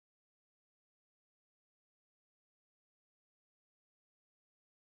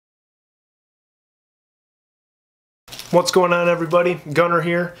What's going on, everybody? Gunnar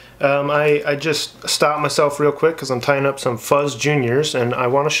here. I just stopped myself real quick because I'm tying up some Fuzz Juniors, and I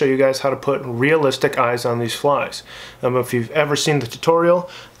want to show you guys how to put realistic eyes on these flies. If you've ever seen the tutorial,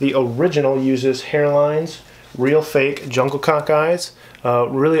 the original uses Hareline's real fake jungle cock eyes.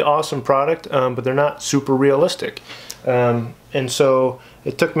 Really awesome product, but they're not super realistic. And so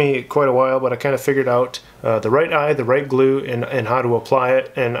it took me quite a while, but I kind of figured out the right eye, the right glue, and how to apply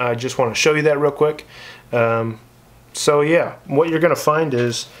it, and I just want to show you that real quick. So yeah, what you're going to find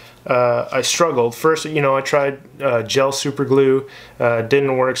is I struggled. First, I tried gel super glue,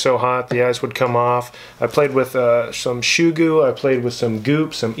 didn't work so hot, the eyes would come off. I played with some shoe goo, I played with some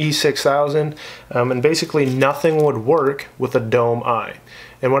goop, some E6000, and basically nothing would work with a dome eye.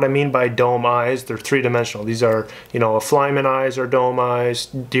 And what I mean by dome eyes, they're three-dimensional. These are, a flyman eyes are dome eyes,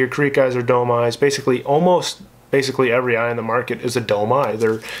 Deer Creek eyes are dome eyes. Basically every eye in the market is a dome eye.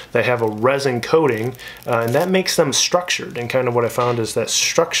 They have a resin coating, and that makes them structured. And kind of what I found is that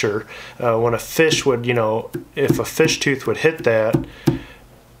structure, when a fish would, if a fish tooth would hit that,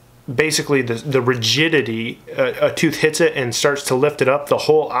 basically the rigidity, a tooth hits it and starts to lift it up, the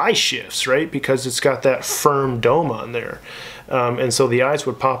whole eye shifts, right? Because it's got that firm dome on there. And so the eyes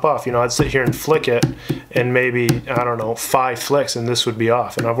would pop off. I'd sit here and flick it, and maybe, I don't know, 5 flicks, and this would be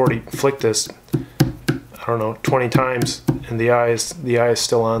off. And I've already flicked this, I don't know, 20 times, and the eye is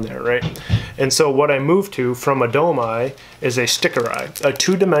still on there, right? And so what I moved to from a dome eye is a sticker eye, a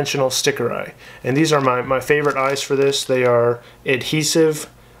 2-dimensional sticker eye. And these are my favorite eyes for this. They are Adhesive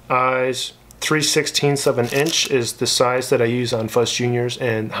eyes. 3/16 of an inch is the size that I use on Fuzz Juniors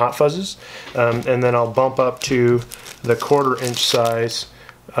and Hot Fuzzes. And then I'll bump up to the 1/4 inch size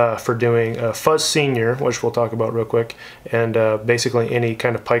for doing Fuzz Sr, which we'll talk about real quick, and basically any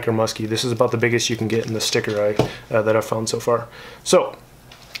kind of pike or muskie. This is about the biggest you can get in the sticker eye that I've found so far. So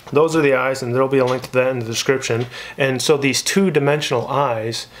those are the eyes, and there'll be a link to that in the description. And so these 2-dimensional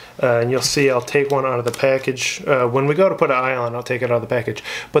eyes, and you'll see I'll take one out of the package. When we go to put an eye on, I'll take it out of the package.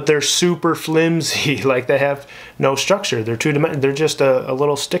 But they're super flimsy, like they have no structure. They're they're just a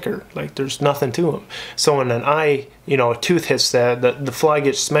little sticker, like there's nothing to them. So when an eye, a tooth hits that, the fly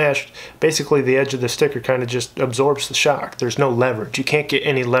gets smashed, basically the edge of the sticker kind of just absorbs the shock. There's no leverage. You can't get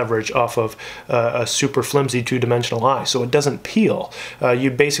any leverage off of a super flimsy 2-dimensional eye, so it doesn't peel.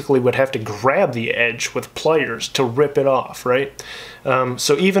 You basically would have to grab the edge with pliers to rip it off, right?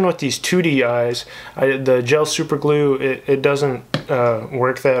 So even with these 2D eyes, the gel super glue, it doesn't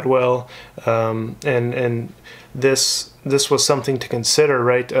work that well, and this was something to consider,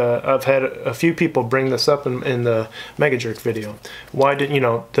 right? I've had a few people bring this up in the Mega Jerk video. Why did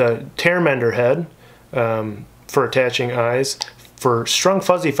the tear mender head for attaching eyes? For Strung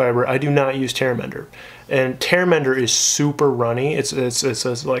Fuzzy Fiber, I do not use tear mender, and tear mender is super runny.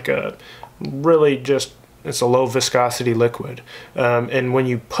 It's like a really just. It's a low viscosity liquid, and when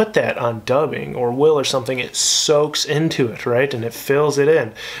you put that on dubbing or wool or something, it soaks into it, right, and it fills it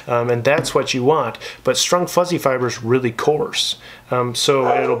in, and that's what you want. But Strung Fuzzy Fiber is really coarse,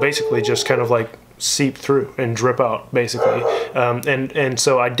 so it'll basically just kind of like seep through and drip out, basically, and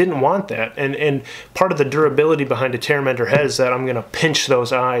so I didn't want that. And part of the durability behind a tear mender head is that I'm going to pinch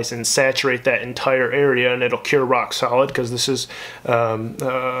those eyes and saturate that entire area, and it'll cure rock solid, because this is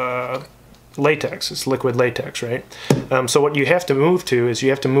latex, it's liquid latex, right? So what you have to move to is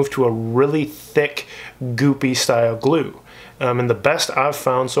you have to move to a really thick, goopy style glue. And the best I've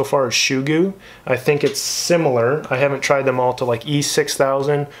found so far is shoe goo. I think it's similar. I haven't tried them all to like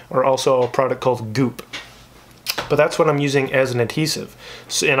E6000 or also a product called Goop. But that's what I'm using as an adhesive.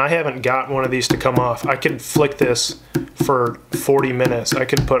 So, and I haven't got one of these to come off. I could flick this for 40 minutes. I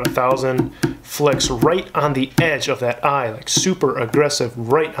could put 1,000 flicks right on the edge of that eye, like super aggressive,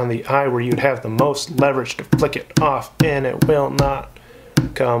 right on the eye where you'd have the most leverage to flick it off, and it will not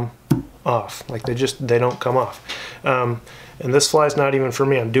come off. Like they don't come off. And this fly is not even for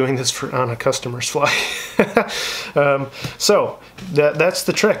me. I'm doing this on a customer's fly. So that's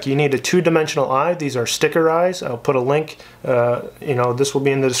the trick. You need a 2-dimensional eye. These are sticker eyes. I'll put a link. This will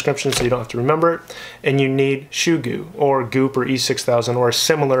be in the description so you don't have to remember it. And you need shoe goo or goop or E6000 or a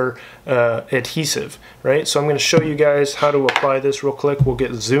similar adhesive, right? So I'm going to show you guys how to apply this real quick. We'll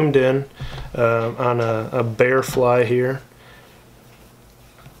get zoomed in on a bare fly here.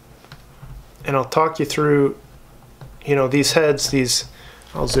 And I'll talk you through these heads,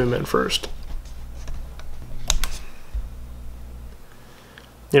 I'll zoom in first.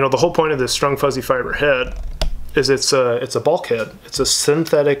 The whole point of this Strung Fuzzy Fiber head is it's a bulkhead. It's a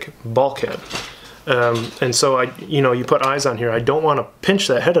synthetic bulkhead. And so you put eyes on here. I don't want to pinch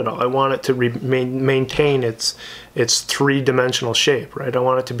that head at all. I want it to maintain its three-dimensional shape, right? I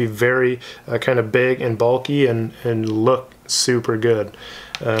want it to be very kind of big and bulky and look super good.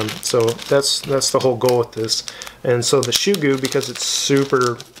 So that's the whole goal with this. And so the shoe goo, because it's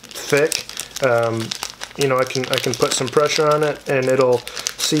super thick, I can put some pressure on it and it'll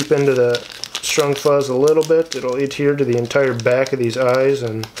seep into the Strung Fuzz a little bit. It'll adhere to the entire back of these eyes,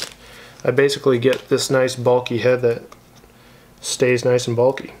 and I basically get this nice bulky head that stays nice and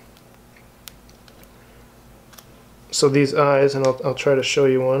bulky. So these eyes, and I'll try to show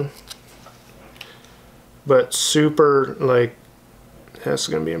you one, but super, like, that's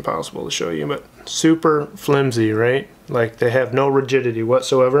going to be impossible to show you, but super flimsy, right? Like, they have no rigidity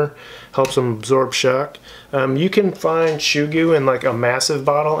whatsoever. Helps them absorb shock. You can find shoe goo in like a massive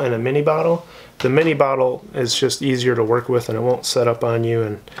bottle and a mini bottle. The mini bottle is just easier to work with, and it won't set up on you,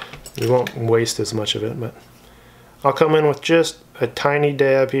 and you won't waste as much of it. But I'll come in with just a tiny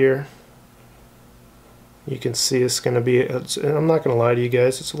dab here. You can see it's going to be, I'm not going to lie to you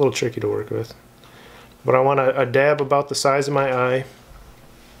guys, it's a little tricky to work with. But I want a dab about the size of my eye.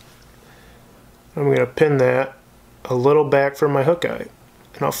 I'm going to pin that a little back from my hook eye.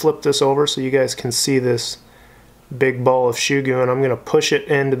 And I'll flip this over so you guys can see this big ball of shoe goo, and I'm going to push it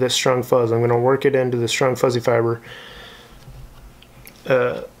into this Strung Fuzz. I'm going to work it into the Strung Fuzzy Fiber.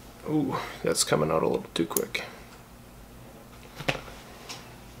 Ooh, that's coming out a little too quick.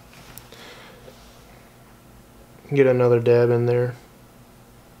 Get another dab in there.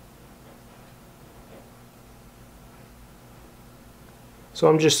 So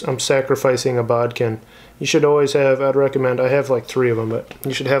I'm sacrificing a bodkin. You should always have, I'd recommend, I have like 3 of them, but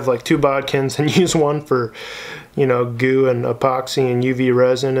you should have like 2 bodkins and use one for, goo and epoxy and UV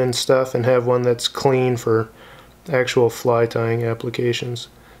resin and stuff, and have one that's clean for actual fly tying applications.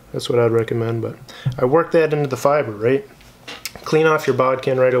 That's what I'd recommend. But I work that into the fiber, right? Clean off your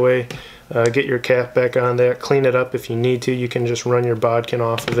bodkin right away. Get your cap back on that. Clean it up if you need to. You can just run your bodkin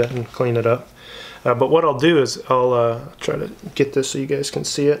off of it and clean it up. But what I'll do is I'll try to get this so you guys can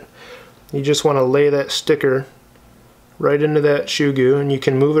see it. You just want to lay that sticker right into that shoe goo, and you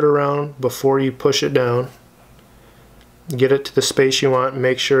can move it around before you push it down. Get it to the space you want, and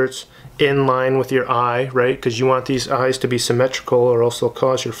make sure it's in line with your eye, right? Because you want these eyes to be symmetrical, or else they'll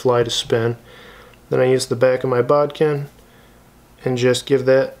cause your fly to spin. Then I use the back of my bodkin and just give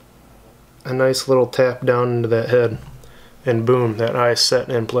that a nice little tap down into that head, and boom, that eye is set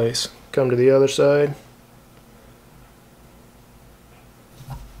in place. Come to the other side.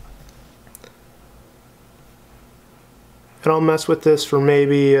 And I'll mess with this for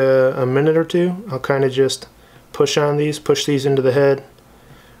maybe a minute or 2. I'll kind of just push these into the head,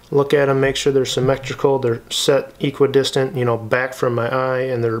 look at them, make sure they're symmetrical, they're set equidistant, back from my eye,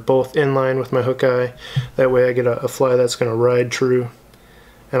 and they're both in line with my hook eye. That way I get a fly that's going to ride true.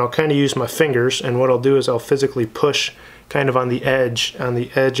 And I'll kind of use my fingers, and what I'll do is I'll physically push kind of on the edge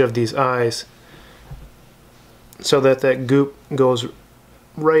of these eyes, so that goop goes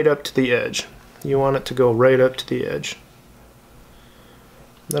right up to the edge. You want it to go right up to the edge.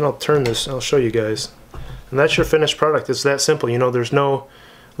 Then I'll turn this, I'll show you guys. And that's your finished product. It's that simple. There's no,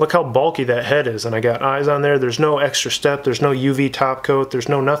 look how bulky that head is, and I got eyes on there. There's no extra step, there's no UV top coat, there's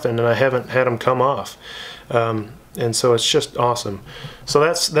no nothing, and I haven't had them come off. And so it's just awesome. So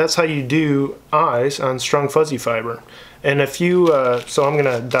that's how you do eyes on Strung Fuzzy Fiber. And if you, so I'm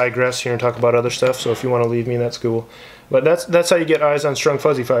gonna digress here and talk about other stuff, so if you want to leave me, that's cool. But that's how you get eyes on Strung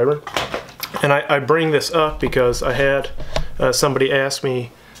Fuzzy Fiber. And I bring this up because I had somebody ask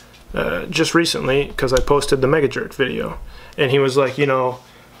me just recently, because I posted the Mega Jerk video, and he was like,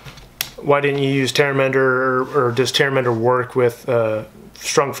 why didn't you use Tearmender, or does Tearmender work with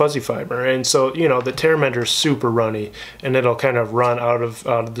Strung Fuzzy Fiber? And so, the Tearmender is super runny, and it'll kind of run out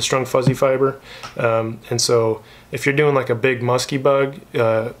of the Strung Fuzzy Fiber. And so if you're doing like a big musky bug,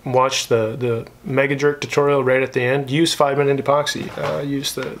 watch the Mega Jerk tutorial right at the end. Use 5-minute epoxy.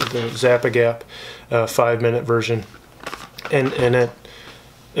 Use the Zap-A-Gap 5-minute version, and it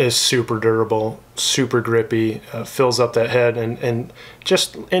is super durable, super grippy, fills up that head, and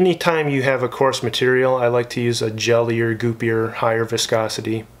just anytime you have a coarse material, I like to use a jellier, goopier, higher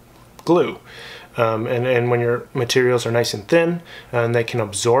viscosity glue. And when your materials are nice and thin and they can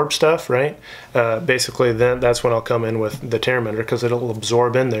absorb stuff, right? Basically, then that's when I'll come in with the Tearmender, because it'll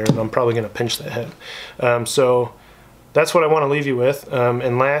absorb in there, and I'm probably going to pinch that head. So that's what I want to leave you with.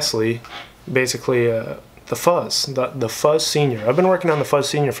 And lastly, basically, the Fuzz, the Fuzz Senior. I've been working on the Fuzz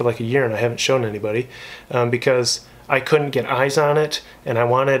Senior for like a year, and I haven't shown anybody because I couldn't get eyes on it, and I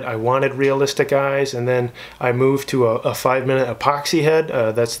wanted realistic eyes, and then I moved to a 5-minute epoxy head.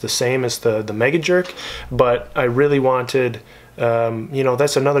 That's the same as the Mega Jerk, but I really wanted, you know,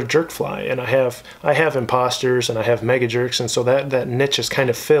 that's another jerk fly, and I have imposters and I have Mega Jerks, and so that niche is kind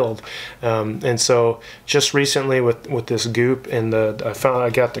of filled. And so just recently with this goop and I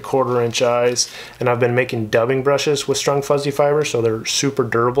got the 1/4-inch eyes, and I've been making dubbing brushes with Strung Fuzzy Fiber, so they're super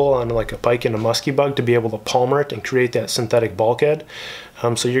durable on like a pike and a musky bug to be able to palmer it and create that synthetic bulkhead.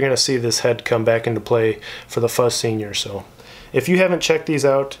 So you're gonna see this head come back into play for the Fuzz Senior. So if you haven't checked these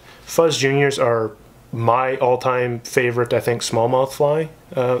out, Fuzz Juniors are my all-time favorite, I think, smallmouth fly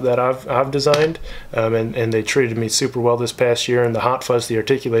that I've designed, and they treated me super well this past year. And the Hot Fuzz, the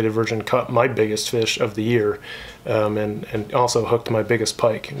articulated version, caught my biggest fish of the year, and also hooked my biggest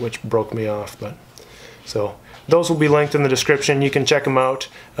pike, which broke me off. But so those will be linked in the description. You can check them out.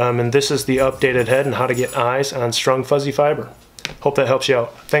 And this is the updated head and how to get eyes on Strung Fuzzy Fiber. Hope that helps you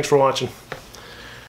out. Thanks for watching.